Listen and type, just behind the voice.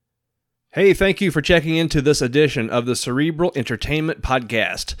Hey, thank you for checking into this edition of the Cerebral Entertainment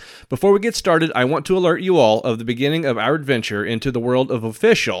Podcast. Before we get started, I want to alert you all of the beginning of our adventure into the world of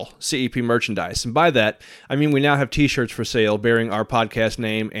official CEP merchandise. And by that, I mean we now have t-shirts for sale bearing our podcast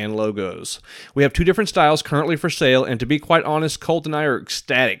name and logos. We have two different styles currently for sale, and to be quite honest, Colt and I are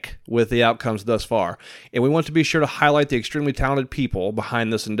ecstatic with the outcomes thus far. And we want to be sure to highlight the extremely talented people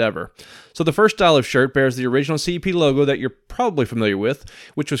behind this endeavor. So the first style of shirt bears the original CEP logo that you're probably familiar with,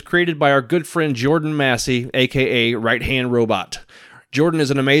 which was created by our good friend Jordan Massey, aka Right Hand Robot. Jordan is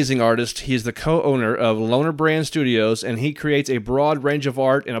an amazing artist. He is the co-owner of Loner Brand Studios, and he creates a broad range of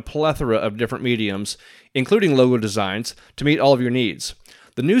art in a plethora of different mediums, including logo designs, to meet all of your needs.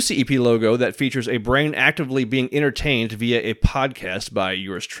 The new CEP logo that features a brain actively being entertained via a podcast by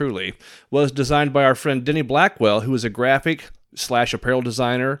yours truly was designed by our friend Denny Blackwell, who is a graphic/apparel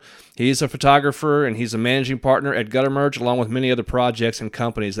designer. He's a photographer, and he's a managing partner at Guttermerge, along with many other projects and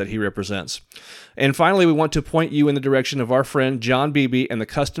companies that he represents. And finally, we want to point you in the direction of our friend John Beebe and the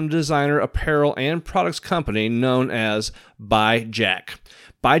custom designer apparel and products company known as By Jack.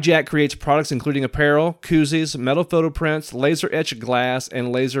 By Jack creates products including apparel, koozies, metal photo prints, laser-etched glass,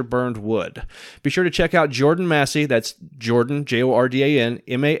 and laser-burned wood. Be sure to check out Jordan Massey, that's Jordan, Jordan,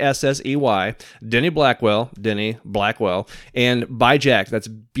 Massey, Denny Blackwell, and By Jack, that's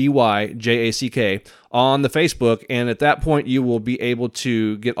Byjack, on the Facebook, and at that point you will be able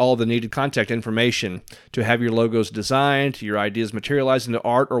to get all the needed contact information to have your logos designed, your ideas materialized into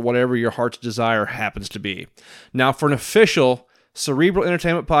art, or whatever your heart's desire happens to be. Now, for an official Cerebral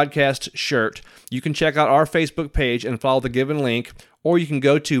Entertainment Podcast shirt, you can check out our Facebook page and follow the given link, or you can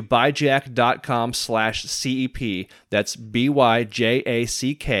go to byjack.com/CEP. That's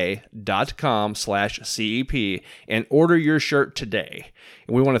byjack.com/CEP and order your shirt today.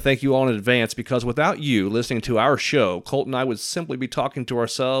 And we want to thank you all in advance, because without you listening to our show, Colt and I would simply be talking to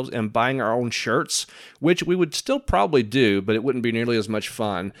ourselves and buying our own shirts, which we would still probably do, but it wouldn't be nearly as much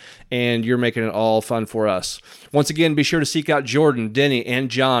fun. And you're making it all fun for us. Once again, be sure to seek out Jordan, Denny, and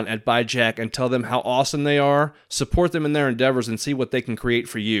John at By Jack and tell them how awesome they are. Support them in their endeavors and see what they can create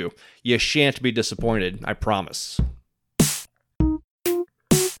for you. You shan't be disappointed, I promise.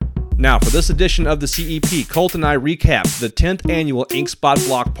 Now, for this edition of the CEP, Colt and I recap the 10th annual Ink Spot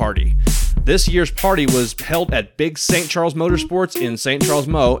Block Party. This year's party was held at Big St. Charles Motorsports in St. Charles,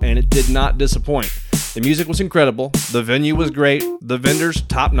 Mo, and it did not disappoint. The music was incredible, the venue was great, the vendors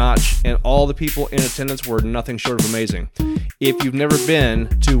top-notch, and all the people in attendance were nothing short of amazing. If you've never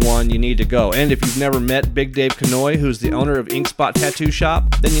been to one, you need to go. And if you've never met Big Dave Canoy, who's the owner of Ink Spot Tattoo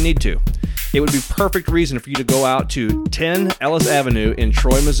Shop, then you need to. It would be perfect reason for you to go out to 10 Ellis Avenue in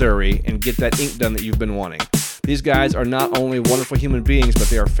Troy, Missouri, and get that ink done that you've been wanting. These guys are not only wonderful human beings, but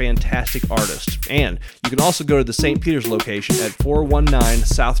they are fantastic artists. And you can also go to the St. Peter's location at 419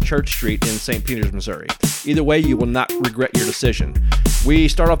 South Church Street in St. Peter's, Missouri. Either way, you will not regret your decision. We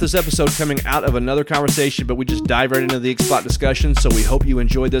start off this episode coming out of another conversation, but we just dive right into the Ink Spot discussion, so we hope you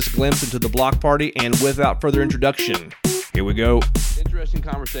enjoyed this glimpse into the block party, and without further introduction, here we go. Interesting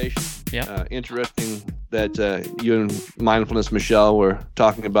conversation. Yeah. Interesting that you and Mindfulness Michelle were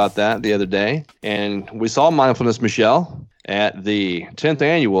talking about that the other day. And we saw Mindfulness Michelle at the 10th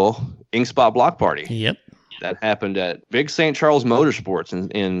annual Ink Spot Block Party. Yep. That happened at Big St. Charles Motorsports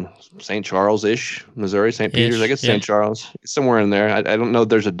in St. Charles-ish, Missouri, St. Peter's, I guess, yeah. St. Charles, somewhere in there. I don't know if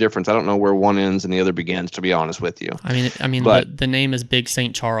there's a difference. I don't know where one ends and the other begins, to be honest with you. I mean, but the name is Big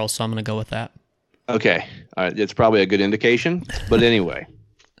St. Charles, so I'm going to go with that. Okay. All right. It's probably a good indication. But anyway,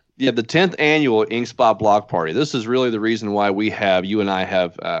 yeah, the 10th annual Ink Spot Block Party. This is really the reason why you and I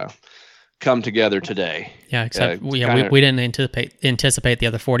have come together today. Yeah, except we didn't anticipate the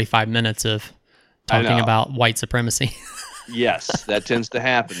other 45 minutes of talking about white supremacy. Yes, that tends to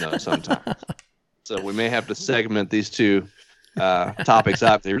happen, though, sometimes. So we may have to segment these two topics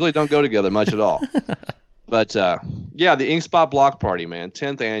out. They really don't go together much at all. But, yeah, the Ink Spot Block Party, man,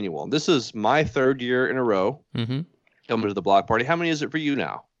 10th annual. This is my third year in a row coming to the block party. How many is it for you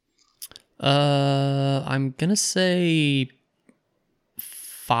now? I'm going to say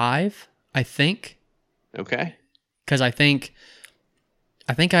 5, I think. Okay. Because I think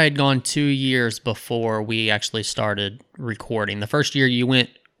I had gone 2 years before we actually started recording. The first year you went,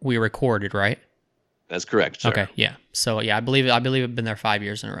 we recorded, right? That's correct, sir. Okay, yeah. So, yeah, I believe I've been there 5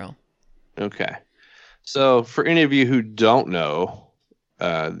 years in a row. Okay. So, for any of you who don't know,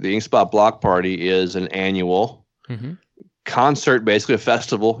 the Ink Spot Block Party is an annual concert, basically a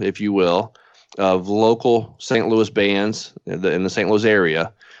festival, if you will, of local St. Louis bands in the St. Louis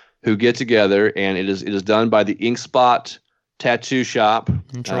area who get together, and it is done by the Ink Spot tattoo shop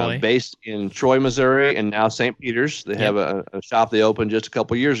In Troy. based in Troy, Missouri, and now St. Peters. They have a shop they opened just a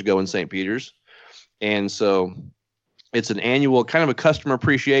couple years ago in St. Peters. And so it's an annual kind of a customer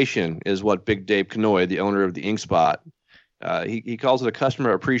appreciation is what Big Dave Kanoy, the owner of the Ink Spot, he calls it a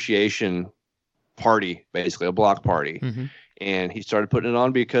customer appreciation party, basically a block party. Mm-hmm. And he started putting it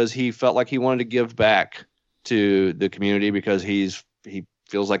on because he felt like he wanted to give back to the community because he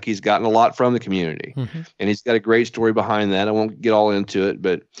feels like he's gotten a lot from the community. Mm-hmm. And he's got a great story behind that. I won't get all into it,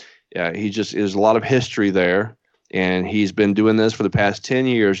 but there's a lot of history there. And he's been doing this for the past 10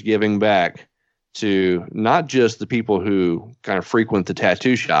 years, giving back to not just the people who kind of frequent the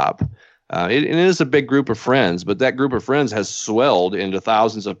tattoo shop. It is a big group of friends, but that group of friends has swelled into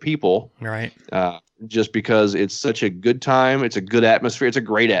thousands of people. Right. Just because it's such a good time. It's a good atmosphere. It's a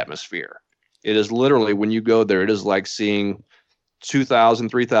great atmosphere. It is literally, when you go there, it is like seeing 2,000,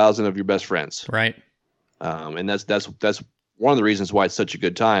 3,000 of your best friends. Right. And that's one of the reasons why it's such a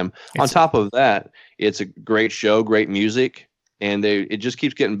good time. On top of that, it's a great show, great music, and it just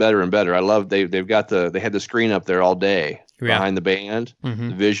keeps getting better and better. I love they had the screen up there all day behind the band, the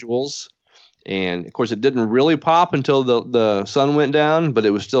visuals. And of course, it didn't really pop until the sun went down, but it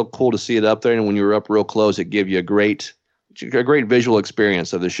was still cool to see it up there. And when you were up real close, it gave you a great visual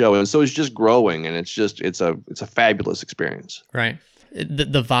experience of the show. And so it's just growing, and it's a fabulous experience. Right.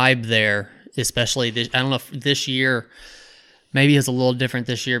 The vibe there, especially I don't know if this year maybe is a little different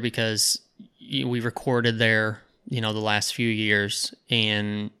this year because we recorded there, the last few years,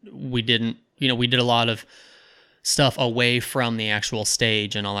 and we did a lot of stuff away from the actual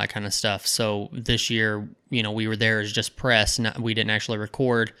stage and all that kind of stuff. So this year, we were there as just press. We didn't actually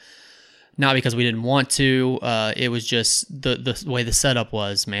record, not because we didn't want to. It was just the way the setup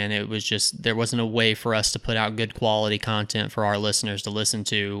was, man. It was just, there wasn't a way for us to put out good quality content for our listeners to listen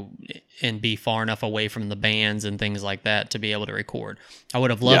to and be far enough away from the bands and things like that to be able to record. I would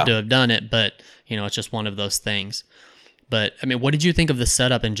have loved to have done it, but it's just one of those things. But I mean, what did you think of the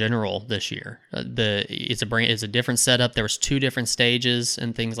setup in general this year? It's a different setup. There was 2 different stages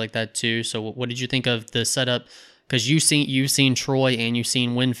and things like that too. So what did you think of the setup? Because you've seen Troy and you've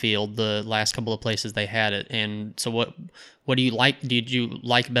seen Winfield, the last couple of places they had it. And so what do you like? Did you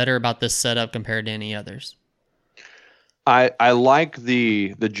like better about this setup compared to any others? I like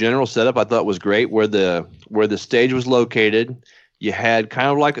the general setup. I thought was great where the stage was located. You had kind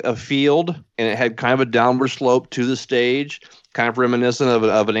of like a field, and it had kind of a downward slope to the stage, kind of reminiscent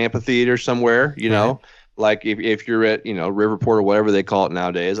of an amphitheater somewhere, like if you're at, Riverport or whatever they call it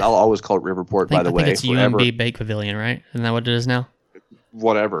nowadays. I'll always call it Riverport, by the way. I think it's UMB Bake Pavilion, right? Isn't that what it is now?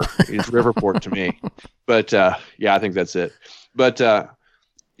 Whatever. It's Riverport to me. But, I think that's it. But, how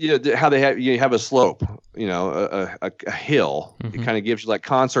you have a slope, a hill. Mm-hmm. It kind of gives you like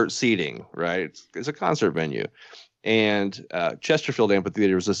concert seating, right? It's a concert venue. And Chesterfield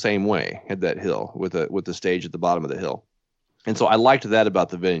Amphitheater was the same way, had that hill with the stage at the bottom of the hill. And so I liked that about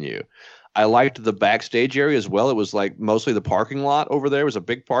the venue. I liked the backstage area as well. It was like mostly the parking lot over there. It was a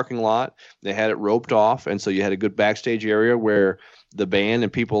big parking lot. They had it roped off. And so you had a good backstage area where the band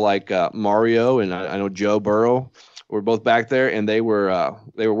and people like Mario and I know Joe Burrow were both back there, and they were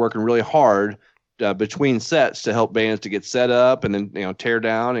working really hard between sets to help bands to get set up and then tear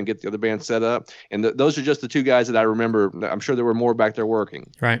down and get the other band set up. And those are just the 2 guys that I remember. I'm sure there were more back there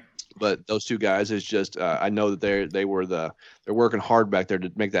working. Right. But those 2 guys is just I know that they're working hard back there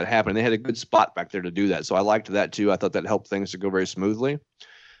to make that happen. They had a good spot back there to do that. So I liked that too. I thought that helped things to go very smoothly.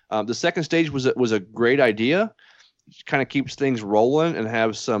 The second stage was a great idea. It kind of keeps things rolling and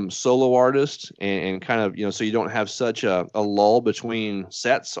have some solo artists and kind of so you don't have such a lull between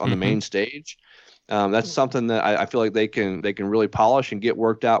sets on the main stage. That's something that I feel like they can really polish and get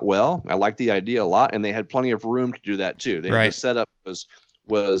worked out well. I like the idea a lot, and they had plenty of room to do that too. The setup was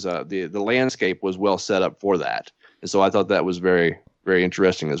the landscape was well set up for that, and so I thought that was very, very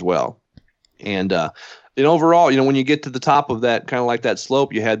interesting as well. And overall, when you get to the top of that kind of like that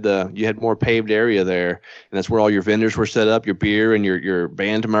slope, you had more paved area there, and that's where all your vendors were set up, your beer and your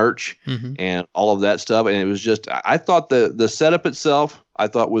band merch and all of that stuff. And it was just, I thought the setup itself I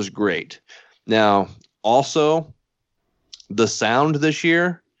thought was great. Now, also, the sound this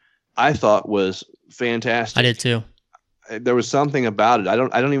year, I thought was fantastic. I did too. There was something about it. I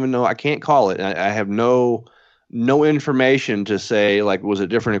don't even know. I can't call it. I have no information to say, like, was it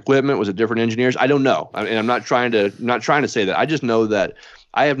different equipment? Was it different engineers? I don't know. And I'm not trying to say that. I just know that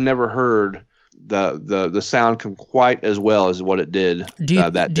I have never heard the sound come quite as well as what it did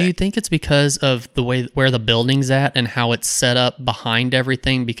that day. Do you think it's because of the way where the building's at and how it's set up behind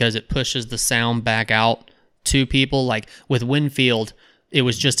everything, because it pushes the sound back out to people? Like with Winfield, it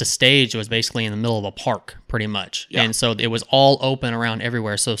was just a stage that was basically in the middle of a park, pretty much. Yeah. And so it was all open around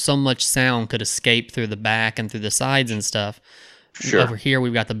everywhere. So much sound could escape through the back and through the sides and stuff. Sure. Over here,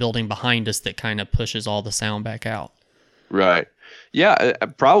 we've got the building behind us that kind of pushes all the sound back out. Right. Yeah,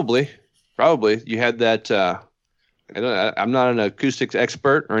 probably. You had that. I'm not an acoustics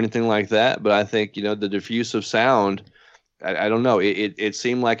expert or anything like that, but I think, the diffusive sound, I don't know. It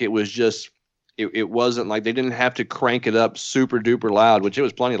seemed like it was just, it wasn't like they didn't have to crank it up super duper loud, which it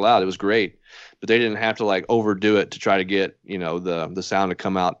was plenty loud. It was great, but they didn't have to like overdo it to try to get, the sound to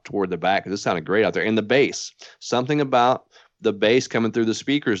come out toward the back. This sounded great out there. And the bass, something about the bass coming through the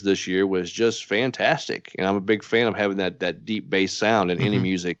speakers this year was just fantastic. And I'm a big fan of having that deep bass sound in any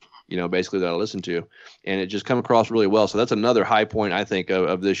music, basically that I listen to, and it just come across really well. So that's another high point I think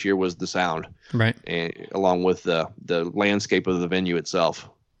of this year was the sound, right? And along with the landscape of the venue itself.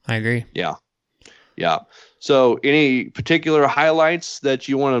 I agree. Yeah. So any particular highlights that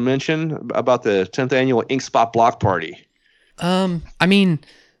you want to mention about the 10th annual Ink Spot Block Party? I mean,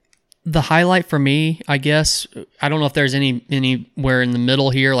 the highlight for me, I guess, I don't know if there's anywhere in the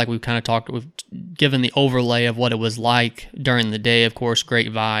middle here. Like we've kind of talked, we've given the overlay of what it was like during the day. Of course,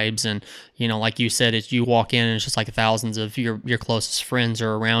 great vibes, and like you said, it's you walk in and it's just like thousands of your closest friends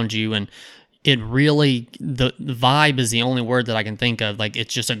are around you, and it really the vibe is the only word that I can think of. Like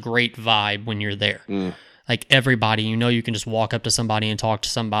it's just a great vibe when you're there. Like everybody, you can just walk up to somebody and talk to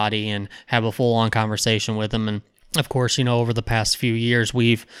somebody and have a full on conversation with them. And of course, over the past few years,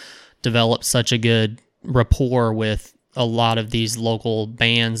 we've developed such a good rapport with a lot of these local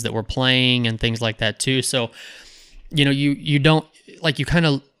bands that were playing and things like that too. So, you don't, like, you kind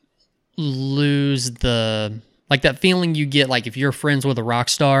of lose that feeling you get like if you're friends with a rock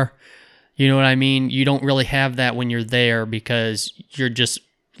star, you know what I mean? You don't really have that when you're there because you're just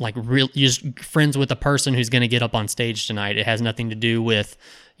like you're just friends with the person who's going to get up on stage tonight. It has nothing to do with,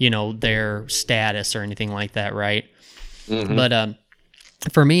 their status or anything like that. Right. Mm-hmm. But,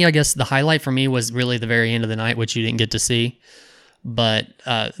 for me, I guess the highlight for me was really the very end of the night, which you didn't get to see. But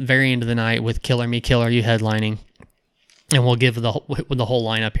very end of the night with Killer Me Killer You headlining, and we'll give the whole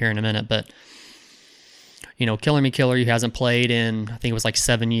lineup here in a minute. But Killer Me Killer You hasn't played in, I think it was like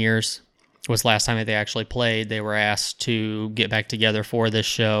 7 years. It was the last time that they actually played. They were asked to get back together for this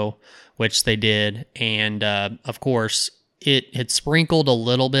show, which they did. And of course, it had sprinkled a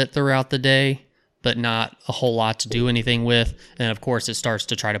little bit throughout the day, but not a whole lot to do anything with. And of course, it starts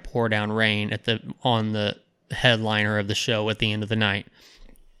to try to pour down rain on the headliner of the show at the end of the night.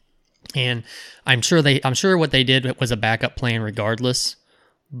 And I'm sure what they did was a backup plan regardless.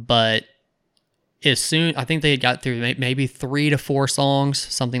 But I think they had got through maybe 3 to 4 songs,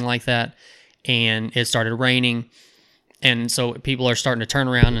 something like that, and it started raining. And so people are starting to turn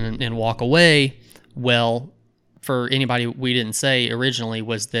around and walk away. Well, for anybody we didn't say originally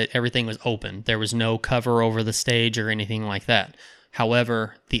was that everything was open. There was no cover over the stage or anything like that.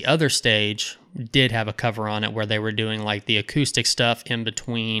 However, the other stage did have a cover on it where they were doing like the acoustic stuff in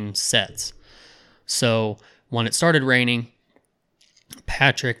between sets. So when it started raining,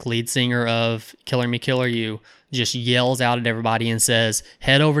 Patrick, lead singer of Killer Me Killer You, just yells out at everybody and says,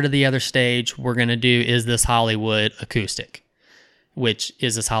 head over to the other stage. We're going to do Is This Hollywood acoustic, which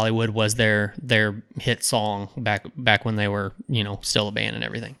Is This Hollywood was their hit song back when they were, still a band and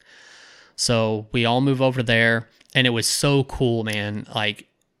everything. So we all move over there, and it was so cool, man. Like,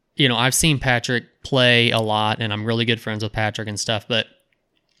 I've seen Patrick play a lot, and I'm really good friends with Patrick and stuff, but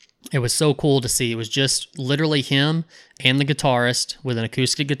it was so cool to see. It was just literally him and the guitarist with an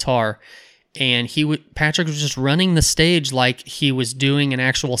acoustic guitar, and Patrick was just running the stage like he was doing an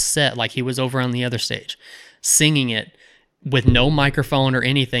actual set, like he was over on the other stage, singing it with no microphone or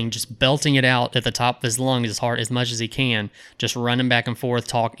anything, just belting it out at the top of his lungs as much as he can, just running back and forth,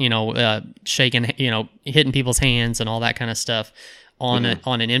 shaking, hitting people's hands and all that kind of stuff on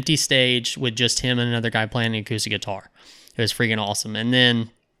an empty stage with just him and another guy playing an acoustic guitar. It was freaking awesome. And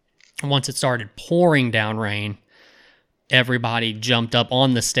then once it started pouring down rain, everybody jumped up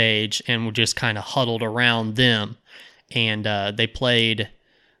on the stage and were just kind of huddled around them. And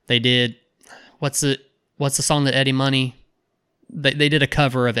they did, what's the song that Eddie Money, they did a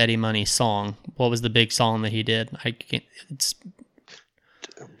cover of Eddie Money's song. What was the big song that he did?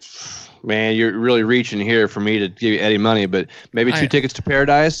 Man, you're really reaching here for me to give you Eddie Money, but maybe Two Tickets to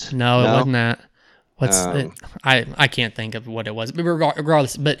Paradise? No, it wasn't that. I can't think of what it was, but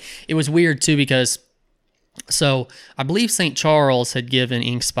regardless, but it was weird too because, so I believe St. Charles had given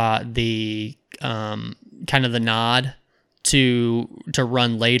Ink Spot the kind of the nod to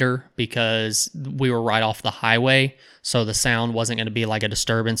run later because we were right off the highway, so the sound wasn't going to be like a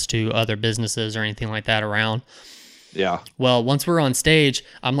disturbance to other businesses or anything like that around. Yeah. Well, once we're on stage,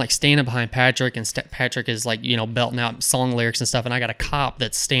 I'm like standing behind Patrick, and Patrick is like, belting out song lyrics and stuff. And I got a cop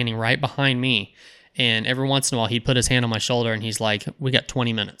that's standing right behind me. And every once in a while, he'd put his hand on my shoulder and he's like, "We got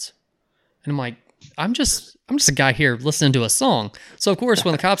 20 minutes." And I'm like, I'm just a guy here listening to a song. So of course,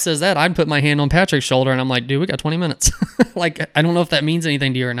 when the cop says that, I'd put my hand on Patrick's shoulder and I'm like, "Dude, we got 20 minutes." Like, I don't know if that means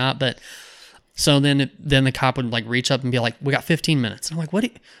anything to you or not, but so then the cop would like reach up and be like, "We got 15 minutes." And I'm like,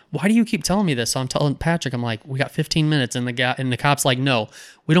 why do you keep telling me this? So I'm telling Patrick, I'm like, "We got 15 minutes." And the cop's like, "No,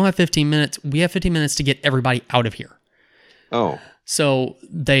 we don't have 15 minutes. We have 15 minutes to get everybody out of here." Oh. So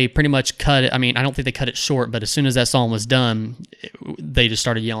they pretty much cut it. I mean, I don't think they cut it short, but as soon as that song was done, they just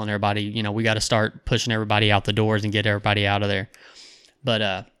started yelling at everybody, "We got to start pushing everybody out the doors and get everybody out of there."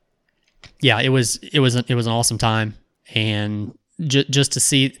 But yeah, it was an awesome time, and just to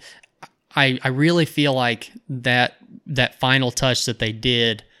see, I really feel like that final touch that they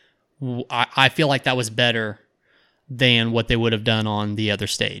did, I feel like that was better than what they would have done on the other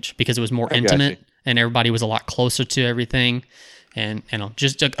stage, because it was more intimate and everybody was a lot closer to everything. And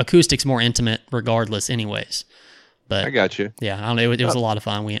just acoustics more intimate regardless anyways. But I got you. Yeah, I don't know. It was a lot of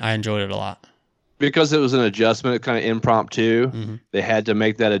fun. I enjoyed it a lot. Because it was an adjustment, kind of impromptu. Mm-hmm. They had to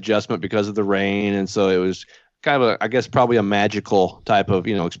make that adjustment because of the rain. And so it was kind of I guess probably a magical type of,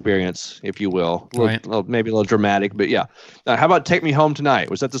 experience, if you will. Maybe a little dramatic, but yeah. Now, how about "Take Me Home Tonight"?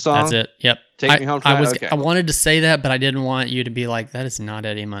 Was that the song? That's it. Yep. Take Me Home Tonight. I wanted to say that, but I didn't want you to be like, "That is not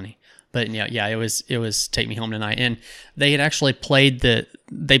Eddie Money." But yeah, it was "Take Me Home Tonight," and they had actually played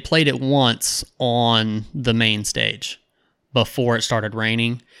it once on the main stage before it started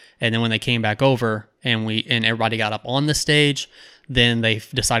raining, and then when they came back over and everybody got up on the stage, then they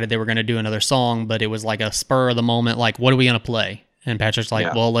decided they were going to do another song, but it was like a spur of the moment, like, what are we going to play? And Patrick's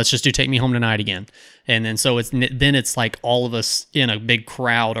like, "Well, let's just do "Take Me Home Tonight" again," and then so it's like all of us in a big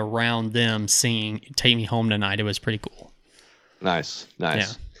crowd around them singing "Take Me Home Tonight." It was pretty cool. Nice. Yeah.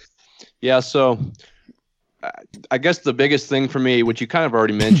 Yeah, so I guess the biggest thing for me, which you kind of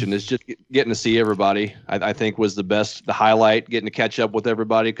already mentioned, is just getting to see everybody. I think was the highlight, getting to catch up with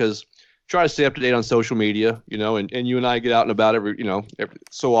everybody, because try to stay up to date on social media, and you and I get out and about every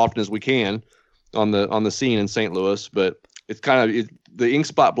so often as we can on the scene in St. Louis. But it's kind of the Ink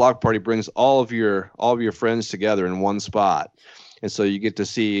Spot Block Party brings all of your friends together in one spot. And so you get to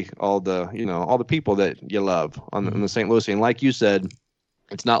see all the people that you love on the St. Louis scene. Like you said,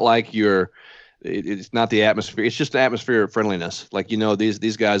 it's not like it's not the atmosphere. It's just an atmosphere of friendliness. Like,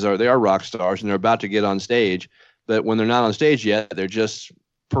 these guys are rock stars and they're about to get on stage, but when they're not on stage yet, they're just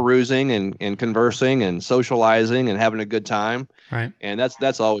perusing and conversing and socializing and having a good time. Right. And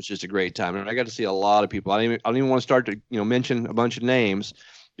that's always just a great time. And I got to see a lot of people. I don't even want to start to, mention a bunch of names,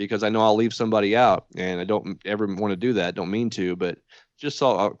 because I know I'll leave somebody out, and I don't ever want to do that. Don't mean to, but just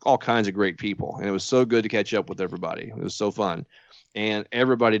saw all kinds of great people. And it was so good to catch up with everybody. It was so fun. And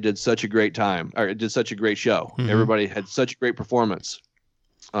everybody did such a great time, or did such a great show. Mm-hmm. Everybody had such a great performance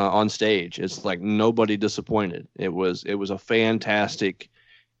on stage. It's like nobody disappointed. It was a fantastic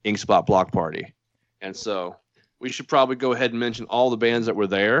Ink Spot Block Party. And so we should probably go ahead and mention all the bands that were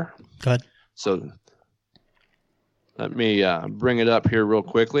there. Good. So let me bring it up here real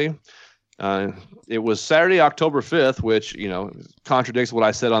quickly. It was Saturday, October 5th, which, contradicts what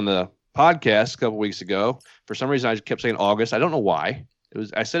I said on the podcast a couple weeks ago. For some reason, I just kept saying August. I don't know why.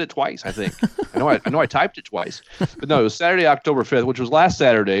 I said it twice, I think. I know I typed it twice. But no, it was Saturday, October 5th, which was last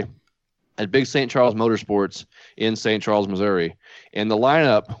Saturday at Big St. Charles Motorsports in St. Charles, Missouri. And the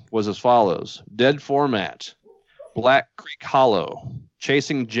lineup was as follows: Dead Format, Black Creek Hollow,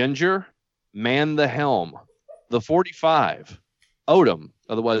 Chasing Ginger, Man the Helm, The 45, Odom,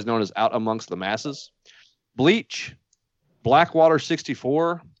 otherwise known as Out Amongst the Masses, Bleach, Blackwater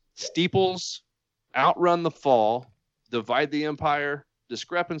 64, Steeples, Outrun the Fall, Divide the Empire,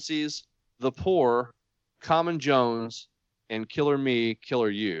 Discrepancies, The Poor, Common Jones, and Killer Me, Killer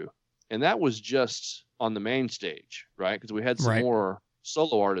You. And that was just on the main stage, right? Because we had some more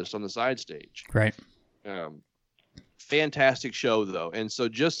solo artists on the side stage. Right. Fantastic show, though. And so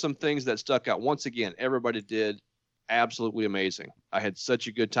just some things that stuck out. Once again, everybody did absolutely amazing. I had such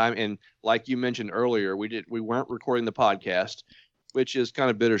a good time. And like you mentioned earlier, we weren't recording the podcast, which is kind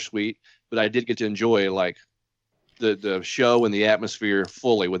of bittersweet, but I did get to enjoy like the show and the atmosphere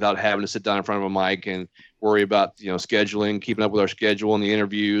fully without having to sit down in front of a mic and worry about, scheduling, keeping up with our schedule and the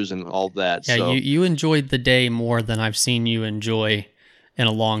interviews and all that. Yeah, so, you enjoyed the day more than I've seen you enjoy in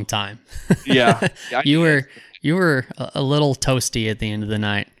a long time. Yeah. You were a little toasty at the end of the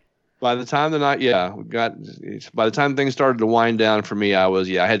night. By the time by the time things started to wind down for me,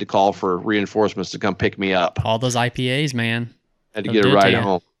 I had to call for reinforcements to come pick me up. All those IPAs, man. Had to get a ride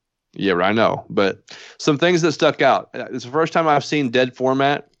home. Yeah, I know. But some things that stuck out. It's the first time I've seen Dead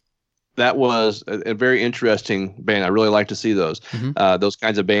Format. That was a very interesting band. I really like to see those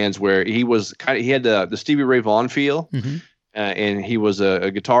kinds of bands where he had the Stevie Ray Vaughan feel, and he was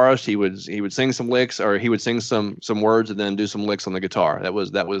a guitarist. He would sing some licks, or he would sing some words and then do some licks on the guitar. That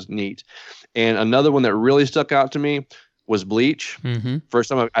was neat. And another one that really stuck out to me was Bleach. First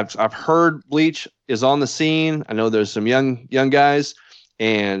time I've heard Bleach is on the scene. I know there's some young guys,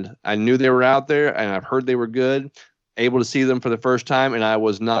 and I knew they were out there, and I've heard they were good. Able to see them for the first time, and I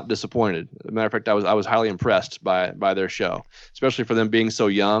was not disappointed. As a matter of fact, I was highly impressed by their show, especially for them being so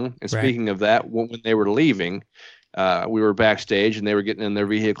young. And speaking of that, when they were leaving, we were backstage, and they were getting in their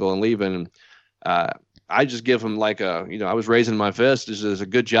vehicle and leaving. I just give them like I was raising my fist. This is a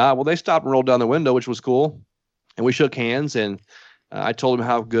good job. Well, they stopped and rolled down the window, which was cool, and we shook hands, and I told them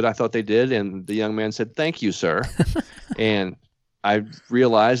how good I thought they did, and the young man said, "Thank you, sir." And I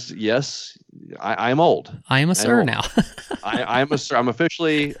realized, yes, I'm old. I am a sir now. I'm a sir. I'm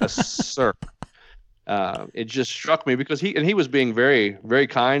officially a sir. It just struck me because he was being very, very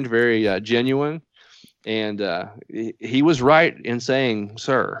kind, very genuine, and he was right in saying,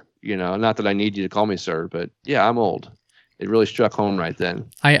 "Sir." Not that I need you to call me sir, but yeah, I'm old. It really struck home right then.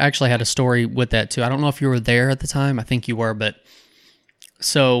 I actually had a story with that too. I don't know if you were there at the time. I think you were, but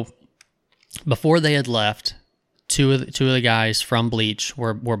so before they had left, two of the guys from Bleach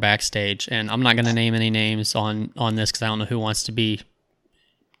were backstage, and I'm not going to name any names on this because I don't know who wants to be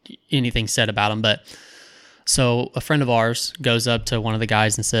anything said about them. But so a friend of ours goes up to one of the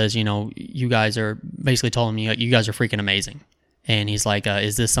guys and says, you guys are basically telling me you guys are freaking amazing, and he's like,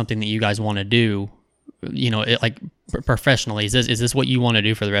 is this something that you guys want to do? Professionally, is this what you want to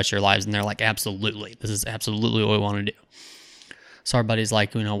do for the rest of your lives? And they're like, absolutely, this is absolutely what we want to do. So our buddy's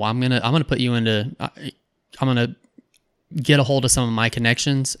like, well, I'm gonna put you into. I'm gonna get a hold of some of my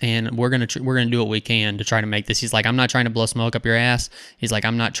connections, and we're gonna do what we can to try to make this. He's like, I'm not trying to blow smoke up your ass. He's like,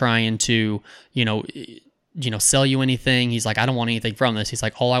 I'm not trying to, sell you anything. He's like, I don't want anything from this. He's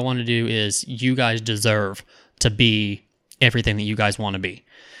like, all I want to do is you guys deserve to be everything that you guys want to be.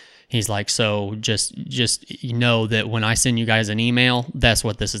 He's like, so just know that when I send you guys an email, that's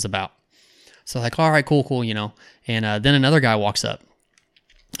what this is about. So like, all right, cool, and then another guy walks up.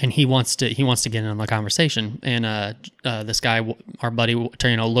 And he wants to get in on the conversation, and this guy, our buddy,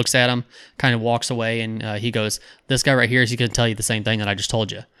 looks at him, kind of walks away, and he goes, "This guy right here is going to tell you the same thing that I just told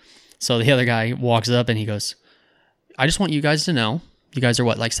you." So the other guy walks up and he goes, "I just want you guys to know, you guys are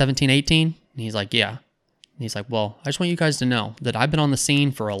what, like 17, 18?" And he's like, "Yeah." And he's like, "Well, I just want you guys to know that I've been on the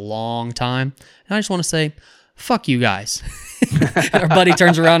scene for a long time, and I just want to say, fuck you guys." Our buddy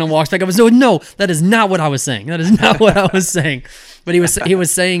turns around and walks back up and says, "No, that is not what I was saying. That is not what I was saying." But he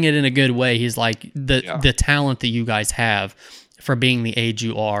was saying it in a good way. He's like, the talent that you guys have for being the age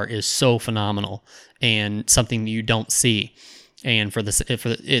you are is so phenomenal, and something that you don't see. And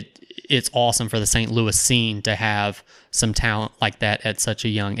it's awesome for the St. Louis scene to have some talent like that at such a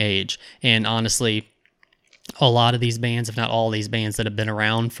young age. And honestly, a lot of these bands, if not all these bands that have been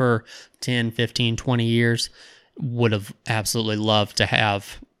around for 10, 15, 20 years, would have absolutely loved to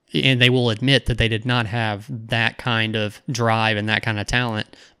have, and they will admit that they did not have that kind of drive and that kind of talent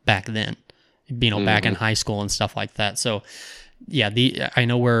back then, back in high school and stuff like that. So yeah, I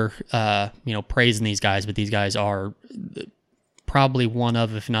know we're, praising these guys, but these guys are probably one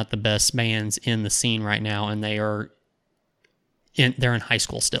of, if not the best bands in the scene right now. And they're in high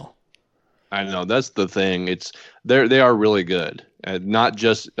school still. I know, that's the thing. They are really good, not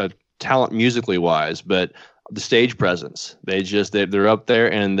just talent musically wise, but the stage presence. They're up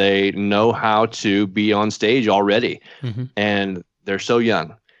there and they know how to be on stage already, and they're so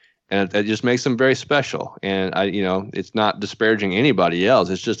young, and it just makes them very special. And it's not disparaging anybody else.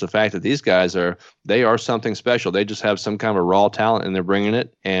 It's just the fact that these guys are something special. They just have some kind of raw talent, and they're bringing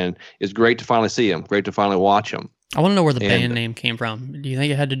it. And it's great to finally see them. Great to finally watch them. I want to know where the band name came from. Do you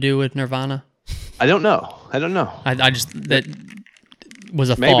think it had to do with Nirvana? I don't know. I just that was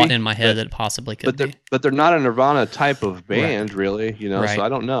a thought in my head that it possibly could be. But they're not a Nirvana type of band, really, Right. So I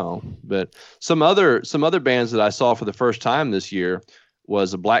don't know. But some other bands that I saw for the first time this year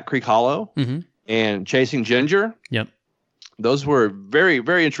was Black Creek Hollow and Chasing Ginger. Yep. Those were very,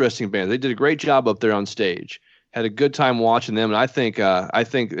 very interesting bands. They did a great job up there on stage. Had a good time watching them, and I think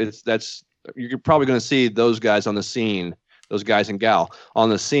you're probably going to see those guys on the scene, those guys and gal on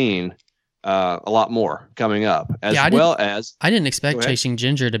the scene a lot more coming up, I didn't expect Chasing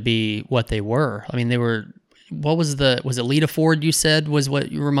Ginger to be what they were. I mean, they were, was it Lita Ford you said was what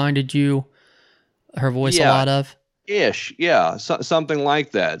reminded you her voice a lot of? Ish, yeah, something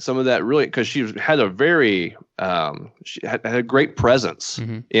like that. Some of that really, because she had a very She had a great presence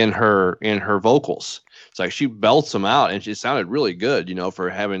Mm-hmm. in her vocals. It's like she belts them out, and she sounded really good, for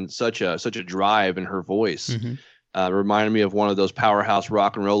having such a drive in her voice. Mm-hmm. Reminded me of one of those powerhouse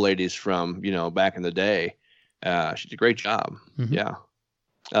rock and roll ladies from back in the day. She did a great job. Mm-hmm. Yeah.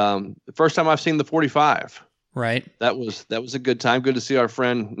 The first time I've seen the 45. Right. That was a good time. Good to see our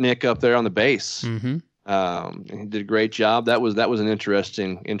friend Nick up there on the bass. Mm-hmm. He did a great job. That was an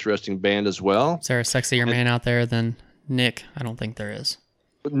interesting band as well. Is there a sexier man out there than Nick? I don't think there is.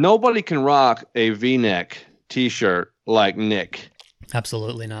 But nobody can rock a V-neck T-shirt like Nick.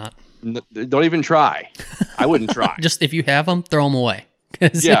 Absolutely not. Don't even try. I wouldn't try. Just if you have them, throw them away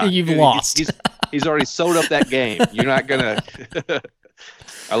because you've lost. He's already sewed up that game. You're not gonna.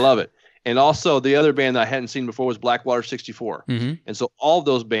 I love it. And also the other band that I hadn't seen before was Blackwater 64. Mm-hmm. And so all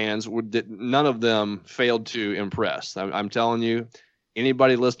those bands none of them failed to impress. I'm telling you,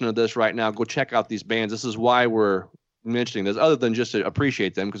 anybody listening to this right now, go check out these bands. This is why we're mentioning this, other than just to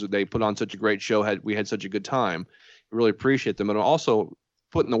appreciate them because they put on such a great show. We had such a good time. We really appreciate them. And also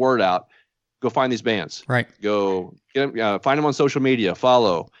putting the word out, go find these bands. Right. Go get them, find them on social media,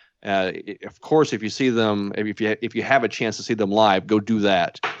 follow. Of course, if you see them, if you have a chance to see them live, go do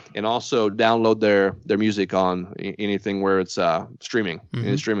that, and also download their music on anything where it's streaming,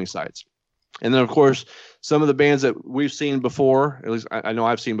 in streaming sites. And then, of course, some of the bands that we've seen before, at least I know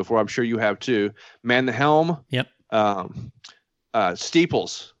I've seen before. I'm sure you have too. Man the Helm. Yep.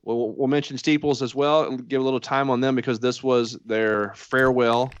 Steeples. We'll mention Steeples as well and give a little time on them because this was their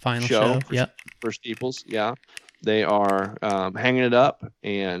farewell Final show. Yep. For Steeples. Yeah. They are hanging it up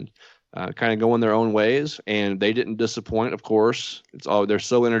and kind of going their own ways, and they didn't disappoint. Of course, they're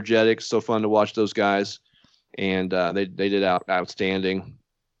so energetic, so fun to watch those guys, and they did outstanding.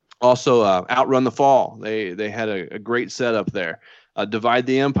 Also, Outrun the Fall. They had a great setup there. Divide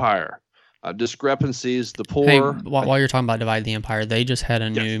the Empire. Discrepancies. The Poor. Hey, while you're talking about Divide the Empire, they just had a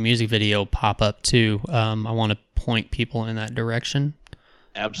new music video pop up too. I want to point people in that direction.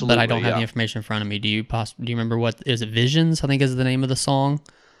 Absolutely, but I don't have the information in front of me. Do you remember what is it? Visions, I think, is the name of the song.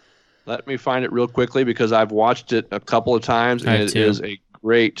 Let me find it real quickly because I've watched it a couple of times, and it is a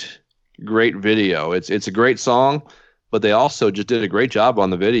great video. It's a great song, but they also just did a great job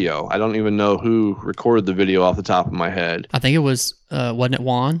on the video. I don't even know who recorded the video off the top of my head. I think it was wasn't it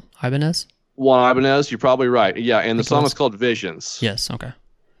Juan Ibanez? Juan Ibanez, you're probably right. Yeah, and the song is called Visions. Yes. Okay.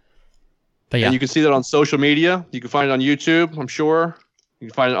 But yeah, and you can see that on social media. You can find it on YouTube, I'm sure. You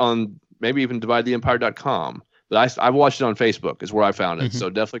can find it on maybe even dividetheempire.com. But I've watched it on Facebook is where I found it. Mm-hmm.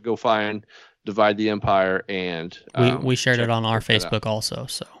 So definitely go find Divide the Empire. And we shared it on our Facebook also.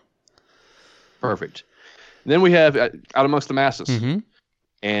 So perfect. And then we have Out Amongst the Masses. Mm-hmm.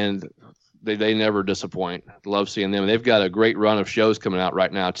 And they never disappoint. Love seeing them. They've got a great run of shows coming out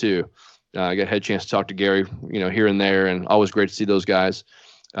right now, too. I had a chance to talk to Gary, here and there, and always great to see those guys.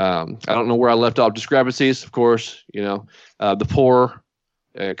 I don't know where I left off. Discrepancies, of course, The Poor.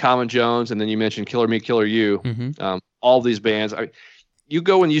 Common Jones, and then you mentioned Killer Me, Killer You. Mm-hmm. All these bands. You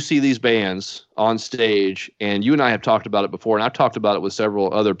go and you see these bands on stage, and you and I have talked about it before, and I've talked about it with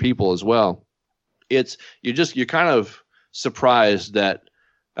several other people as well. You're kind of surprised that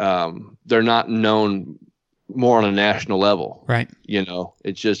they're not known more on a national level. Right.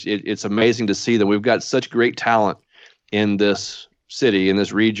 It's amazing to see that we've got such great talent in this city, in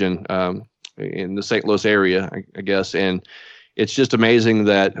this region, in the St. Louis area, I guess, and it's just amazing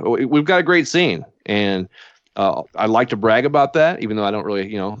that we've got a great scene, and I like to brag about that, even though I don't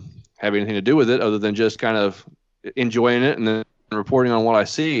really, have anything to do with it other than just kind of enjoying it and then reporting on what I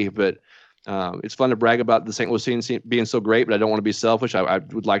see. But it's fun to brag about the St. Louis scene being so great, but I don't want to be selfish. I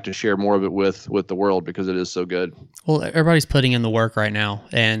would like to share more of it with the world because it is so good. Well, everybody's putting in the work right now,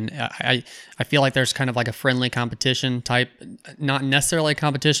 and I feel like there's kind of like a friendly competition type, not necessarily a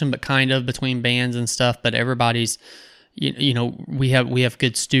competition, but kind of between bands and stuff. But everybody's we have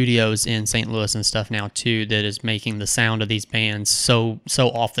good studios in St. Louis and stuff now too that is making the sound of these bands so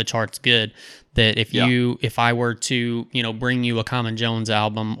off the charts good that if I were to bring you a Common Jones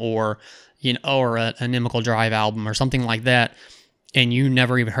album or a Inimical Drive album or something like that, and you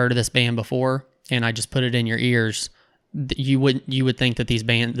never even heard of this band before, and I just put it in your ears, you would think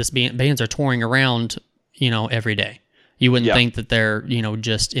that bands are touring around every day. You wouldn't think that they're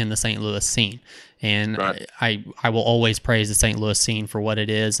just in the St. Louis scene. And right. I will always praise the St. Louis scene for what it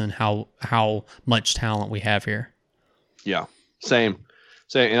is and how much talent we have here. Yeah, same.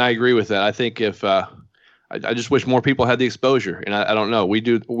 And I agree with that. I think if I just wish more people had the exposure, and I don't know. We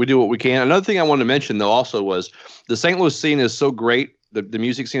do what we can. Another thing I wanted to mention though also was the St. Louis scene is so great. The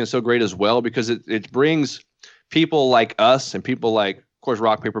music scene is so great as well because it brings people like us and people like, of course,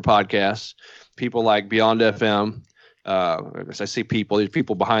 Rock Paper Podcasts, people like Beyond FM. As I see these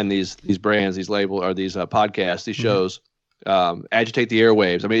people behind these brands, these labels, or these podcasts, these shows, agitate the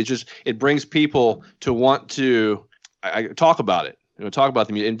airwaves. I mean, it brings people to want to talk about it, talk about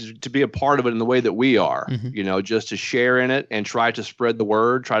the music, and to be a part of it in the way that we are, just to share in it and try to spread the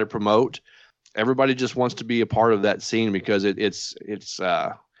word, try to promote. Everybody just wants to be a part of that scene because it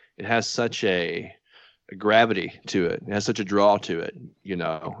has such a gravity to it. It has such a draw to it,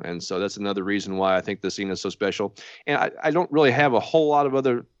 and so that's another reason why I think the scene is so special. And I don't really have a whole lot of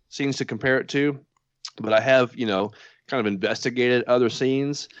other scenes to compare it to, but I have, kind of investigated other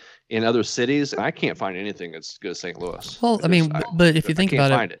scenes in other cities, and I can't find anything that's good as St. Louis. Well, but if you think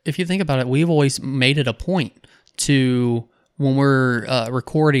about it, we've always made it a point to, when we're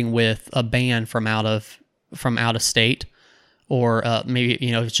recording with a band from out of state, or maybe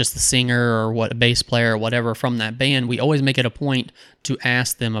it's just the singer or a bass player or whatever from that band, we always make it a point to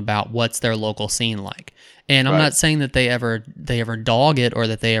ask them about what's their local scene like. And I'm not saying that they ever dog it, or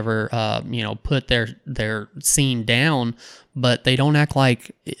that they ever put their scene down, but they don't act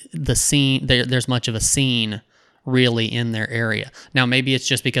like the scene there's much of a scene really in their area. Now, maybe it's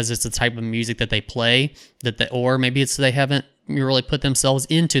just because it's the type of music that they play, or maybe it's they haven't really put themselves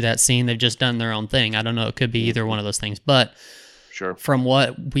into that scene. They've just done their own thing. I don't know. It could be either one of those things. But sure, from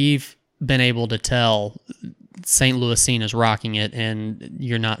what we've been able to tell, St. Louis scene is rocking it, and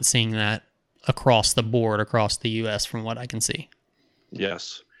you're not seeing that across the board, across the U.S., from what I can see.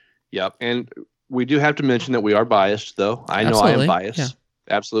 Yes. Yep. And we do have to mention that we are biased, though. I know I am biased,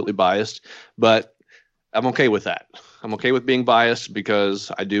 absolutely biased, but I'm okay with that. I'm okay with being biased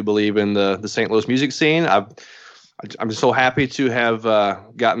because I do believe in the St. Louis music scene. I'm so happy to have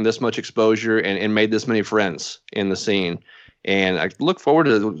gotten this much exposure and made this many friends in the scene. And I look forward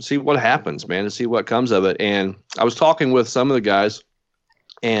to see what happens, man, to see what comes of it. And I was talking with some of the guys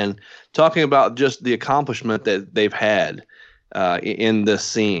and talking about just the accomplishment that they've had in this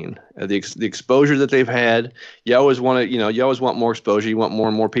scene, the exposure that they've had. You always want more exposure. You want more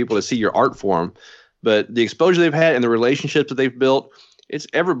and more people to see your art form. But the exposure they've had and the relationships that they've built,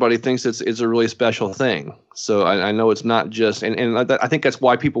 everybody thinks it's a really special thing. So I know it's not just, and I think that's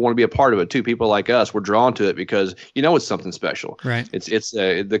why people want to be a part of it too. People like us, we're drawn to it because it's something special. Right. It's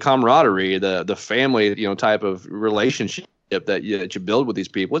the camaraderie, the family, type of relationship that you build with these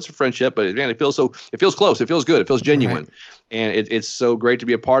people. It's a friendship, but man, it feels close. It feels good. It feels genuine, right. And it's so great to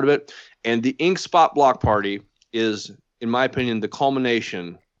be a part of it. And the Ink Spot Block Party is, in my opinion, the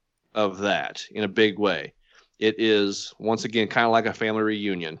culmination of that in a big way. It is, once again, kind of like a family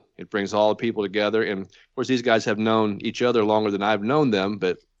reunion. It brings all the people together. And, of course, these guys have known each other longer than I've known them,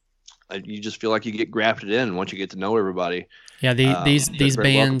 but you just feel like you get grafted in once you get to know everybody. Yeah, these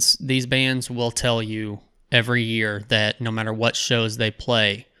bands will tell you every year that no matter what shows they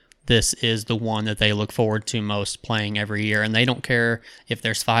play, this is the one that they look forward to most playing every year. And they don't care if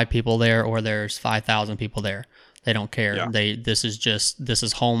there's 5 people there or there's 5,000 people there. They don't care. Yeah. This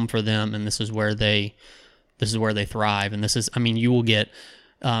is home for them, and this is where they thrive. And you will get,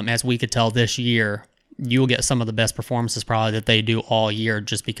 as we could tell this year, you will get some of the best performances probably that they do all year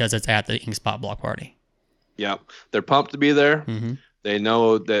just because it's at the Ink Spot Block Party. Yeah, they're pumped to be there. Mm-hmm. They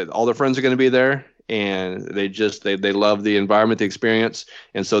know that all their friends are going to be there, and they love the environment, the experience,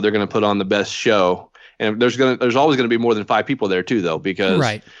 and so they're going to put on the best show. And there's always going to be more than 5 people there too, though, because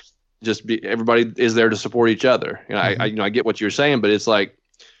right. Everybody is there to support each other. Mm-hmm. I get what you're saying, but it's like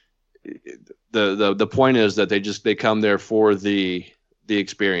the point is that they come there for the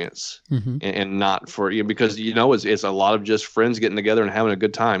experience, mm-hmm. and not for because it's a lot of just friends getting together and having a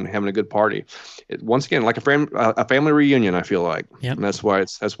good time, having a good party. Once again, like a family reunion, I feel like. Yep. And that's why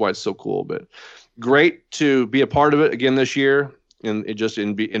it's so cool. But great to be a part of it again this year, and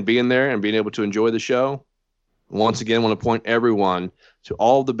being there and being able to enjoy the show. Once again, I want to point everyone to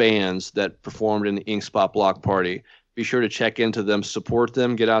all the bands that performed in the Ink Spot Block Party. Be sure to check into them, support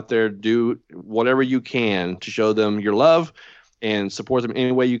them, get out there, do whatever you can to show them your love and support them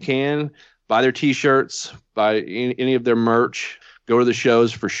any way you can. Buy their T-shirts, buy any of their merch, go to the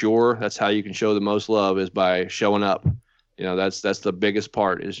shows for sure. That's how you can show the most love, is by showing up. That's the biggest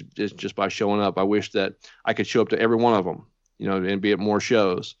part is just by showing up. I wish that I could show up to every one of them, and be at more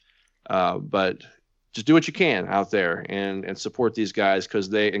shows. But just do what you can out there and support these guys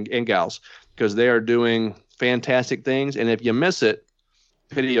and gals, because they are doing fantastic things. And if you miss it,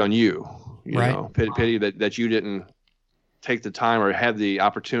 pity on you. Pity that you didn't take the time or have the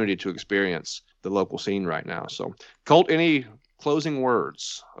opportunity to experience the local scene right now. So, Colt, any closing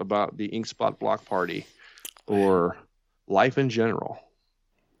words about the Ink Spot Block Party or life in general?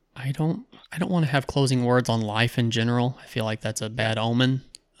 I don't want to have closing words on life in general. I feel like that's a bad omen.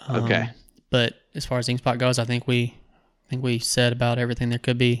 Okay. But as far as InkSpot goes, I think we said about everything there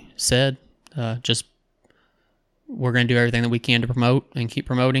could be said. Just we're going to do everything that we can to promote and keep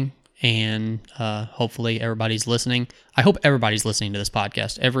promoting, and hopefully everybody's listening. I hope everybody's listening to this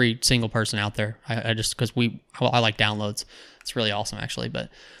podcast. Every single person out there. I just because I like downloads. It's really awesome, actually. But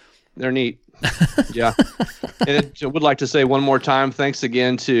they're neat. Yeah. And I would like to say one more time, thanks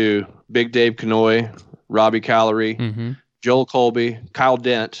again to Big Dave Kanoy, Robbie Callery, Joel Colby, Kyle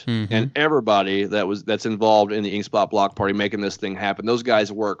Dent, and everybody that's involved in the InkSpot Block Party making this thing happen. Those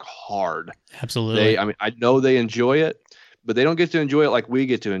guys work hard. Absolutely. I know they enjoy it, but they don't get to enjoy it like we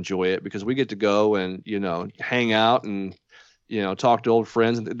get to enjoy it, because we get to go and, hang out and, talk to old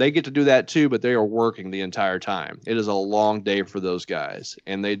friends. And they get to do that too, but they are working the entire time. It is a long day for those guys,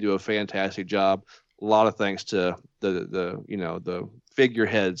 and they do a fantastic job. A lot of thanks to the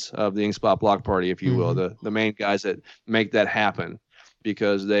figureheads of the InkSpot Block Party, if you will, the main guys that make that happen,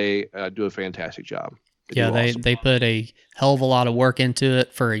 because they do a fantastic job. They put a hell of a lot of work into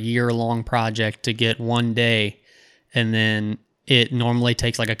it for a year-long project to get one day, and then it normally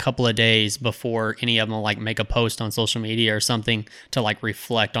takes like a couple of days before any of them like make a post on social media or something to like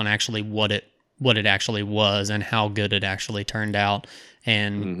reflect on actually what it actually was and how good it actually turned out,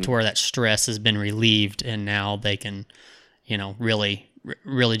 and to where that stress has been relieved, and now they can, really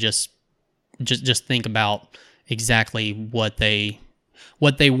just think about exactly what they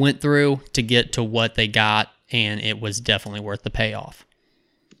went through to get to what they got, and it was definitely worth the payoff.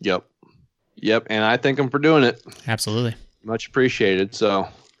 Yep. And I thank them for doing it. Absolutely. Much appreciated. So,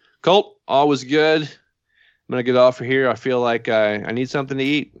 Colt, always good. I'm going to get off of here. I feel like I need something to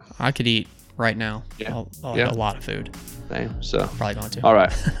eat. I could eat right now. Yeah. I'll have a lot of food. Same. So, probably going to. All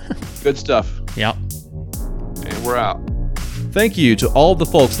right. Good stuff. Yep. And we're out. Thank you to all the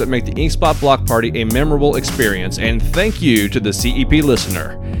folks that make the InkSpot Block Party a memorable experience, and thank you to the CEP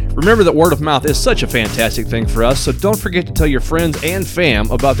listener. Remember that word of mouth is such a fantastic thing for us, so don't forget to tell your friends and fam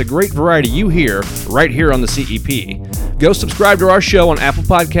about the great variety you hear right here on the CEP. Go subscribe to our show on Apple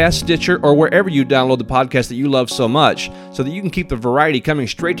Podcasts, Stitcher, or wherever you download the podcast that you love so much, so that you can keep the variety coming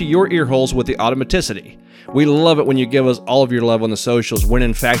straight to your ear holes with the automaticity. We love it when you give us all of your love on the socials, when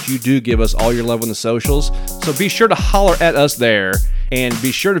in fact you do give us all your love on the socials. So be sure to holler at us there, and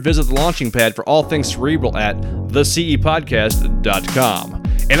be sure to visit the launching pad for all things Cerebral at thecepodcast.com.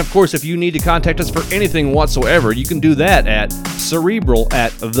 And of course, if you need to contact us for anything whatsoever, you can do that at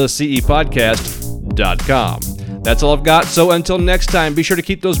cerebral@thecepodcast.com. That's all I've got, so until next time, be sure to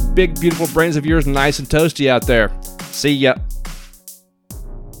keep those big, beautiful brains of yours nice and toasty out there. See ya.